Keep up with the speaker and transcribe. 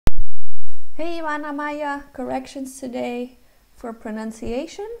Hey Iván, Amaia, corrections today. For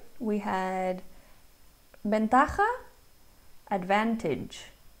pronunciation, we had ventaja,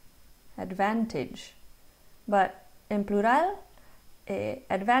 advantage, advantage. But in plural,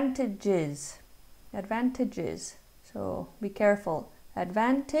 advantages, advantages. So be careful,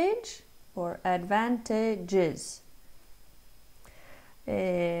 advantage or advantages.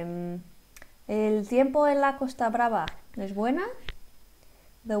 El tiempo en la Costa Brava es buena.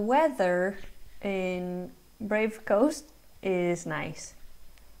 The weather in Brave Coast is nice.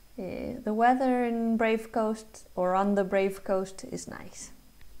 The weather in Brave Coast or on the Brave Coast is nice.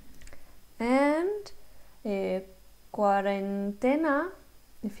 And cuarentena,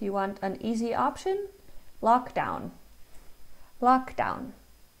 if you want an easy option, lockdown. Lockdown.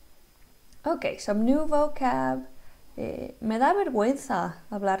 Okay, some new vocab. Me da vergüenza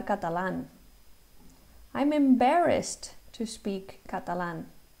hablar catalán. I'm embarrassed to speak Catalan.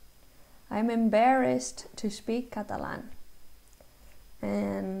 I'm embarrassed to speak Catalan.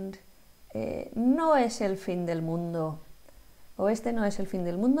 And no es el fin del mundo. O este no es el fin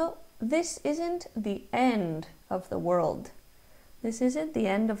del mundo. This isn't the end of the world. This isn't the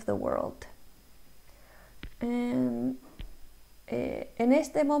end of the world. En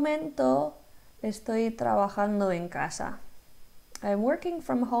este momento estoy trabajando en casa. I'm working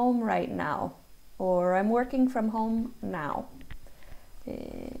from home right now. Or I'm working from home now.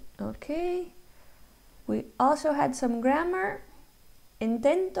 Okay. We also had some grammar.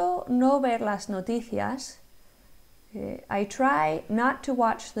 Intento no ver las noticias. I try not to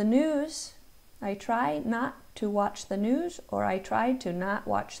watch the news. I try not to watch the news, or I try to not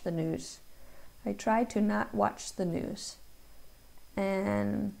watch the news. I try to not watch the news.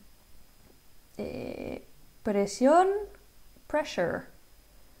 And presión, pressure.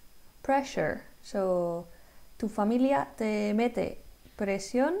 Pressure. So, tu familia te mete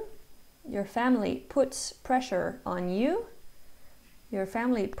presión. Your family puts pressure on you. Your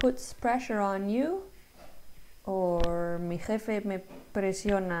family puts pressure on you. Or mi jefe me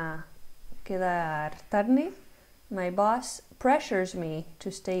presiona quedar tarde. My boss pressures me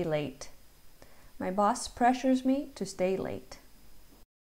to stay late. My boss pressures me to stay late.